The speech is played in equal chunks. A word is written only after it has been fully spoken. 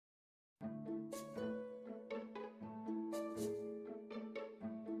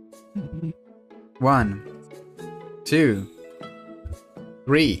1, 2,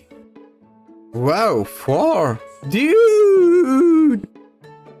 3. Whoa, 4. Dude!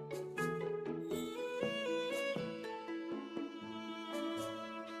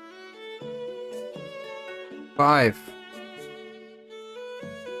 5,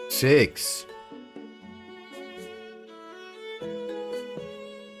 6.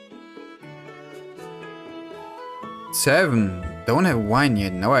 7. Don't have wine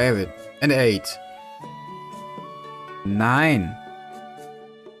yet. Now I have it. And 8. 9.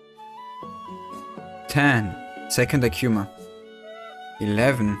 10. Second Akuma.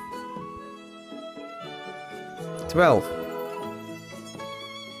 11. 12.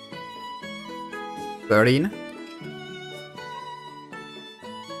 13.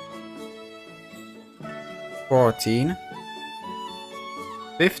 14.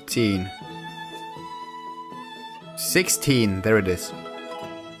 15. 16, there it is.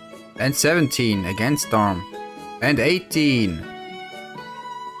 And 17, again Storm. And 18.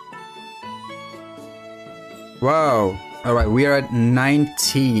 Wow. Alright, we are at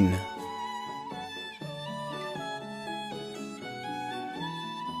 19.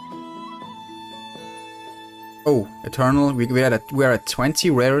 Oh, Eternal, we are at 20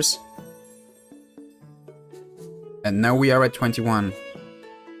 rares. And now we are at 21.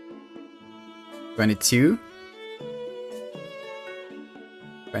 22.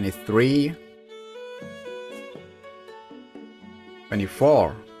 23,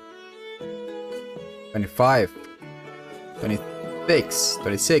 24, 25, 26,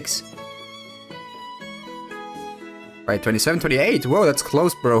 26. Right, 27, 28. Whoa, that's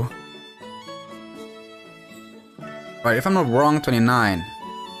close, bro. Right, if I'm not wrong, 29,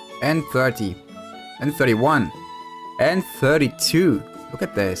 and 30, and 31, and 32. Look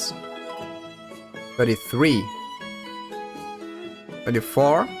at this. 33.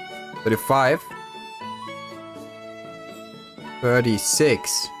 34, 35,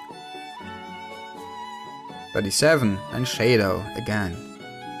 36, 37, and Shindo again.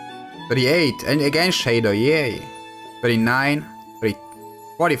 38, and again Shindo, yay. 39, 30,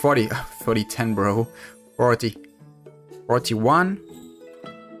 40, 40, 40, 10, bro. 40, 41,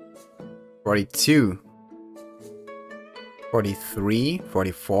 42, 43,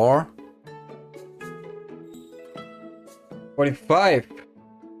 44, 45.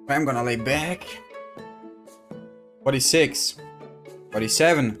 I'm gonna lay back. 46.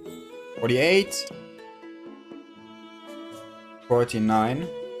 47. 48. 49.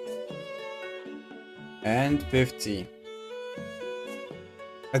 And 50.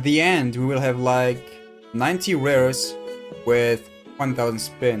 At the end, we will have like 90 rares with 1000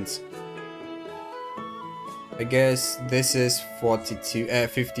 spins. I guess this is 42,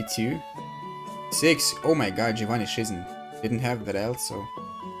 52. 6. Oh my god, Giovanni Shizen. Didn't have that else, so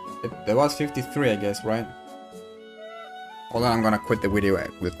that was 53, I guess, right? Hold on, I'm gonna quit the video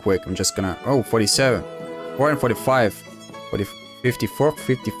real quick. I'm just gonna 47, 4 and 45, 54,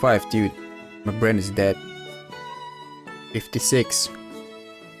 55, dude. My brain is dead. 56.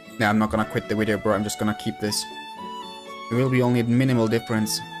 Nah, I'm not gonna quit the video, bro. I'm just gonna keep this. It will be only a minimal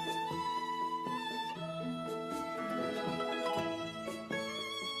difference.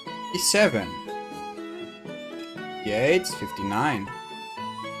 57. 58, 59,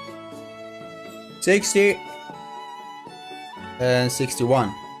 60, and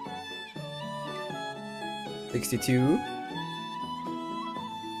 61, 62,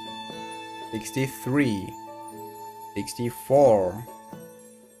 63, 64,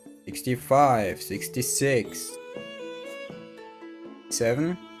 65, 66,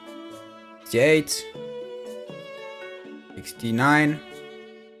 67, 68, 69,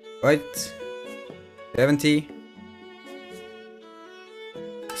 what? 70.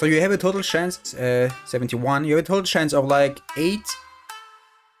 So you have a total chance, 71, you have a total chance of like 8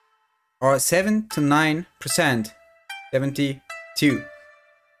 or 7 to 9%, 72.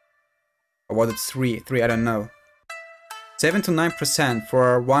 Or was it 3, I don't know. 7 to 9%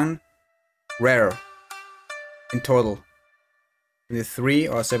 for one rare in total. 23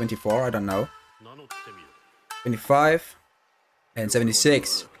 or 74, I don't know. 25 and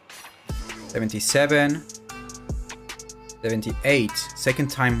 76, 77, 78, second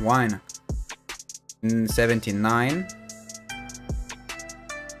time wine. 79.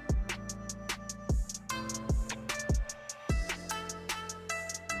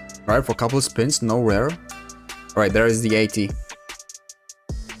 Alright, for a couple of spins, no rare. Alright, there is the 80.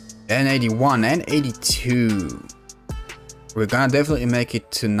 And 81 and 82. We're gonna definitely make it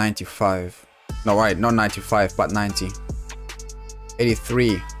to 95. No, right, not 95, but 90.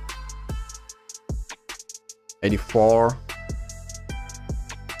 83. 84.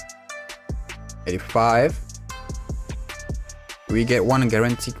 85. We get one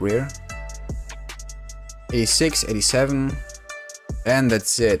guaranteed rare. 86, 87, and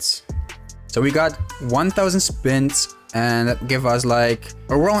that's it. So we got 1000 spins, and that give us like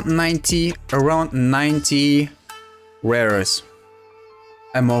around 90 rares.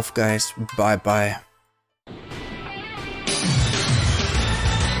 I'm off, guys. Bye bye.